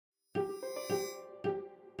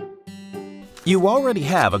You already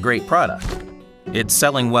have a great product. It's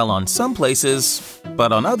selling well on some places,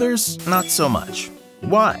 but on others, not so much.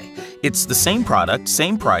 Why? It's the same product,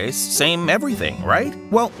 same price, same everything, right?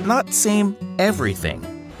 Well, not same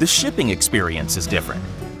everything. The shipping experience is different.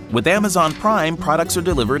 With Amazon Prime, products are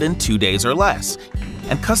delivered in 2 days or less,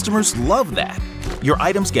 and customers love that. Your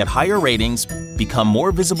items get higher ratings, become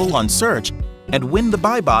more visible on search, and win the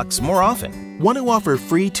buy box more often. Want to offer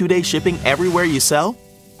free 2-day shipping everywhere you sell?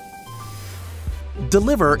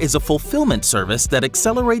 Deliverr is a fulfillment service that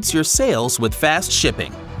accelerates your sales with fast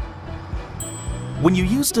shipping. When you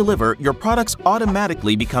use Deliverr, your products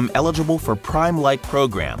automatically become eligible for Prime-like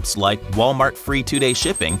programs like Walmart free 2-day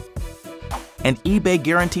shipping and eBay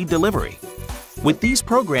guaranteed delivery. With these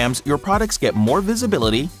programs, your products get more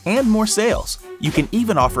visibility and more sales. You can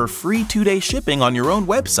even offer free 2-day shipping on your own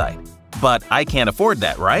website. But I can't afford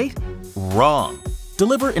that, right? Wrong.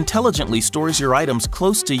 Deliverr intelligently stores your items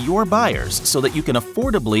close to your buyers so that you can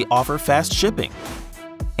affordably offer fast shipping.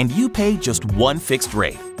 And you pay just one fixed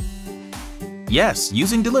rate. Yes,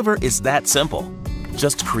 using Deliverr is that simple.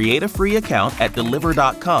 Just create a free account at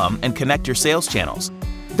Deliverr.com and connect your sales channels.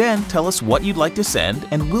 Then tell us what you'd like to send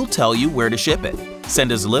and we'll tell you where to ship it.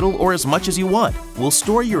 Send as little or as much as you want. We'll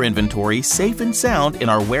store your inventory safe and sound in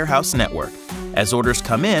our warehouse network. As orders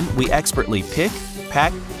come in, we expertly pick,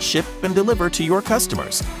 pack, ship, and deliver to your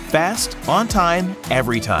customers. Fast, on time,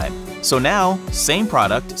 every time. So now, same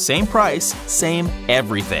product, same price, same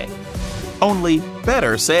everything. Only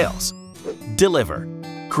better sales.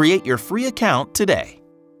 Deliverr. Create your free account today.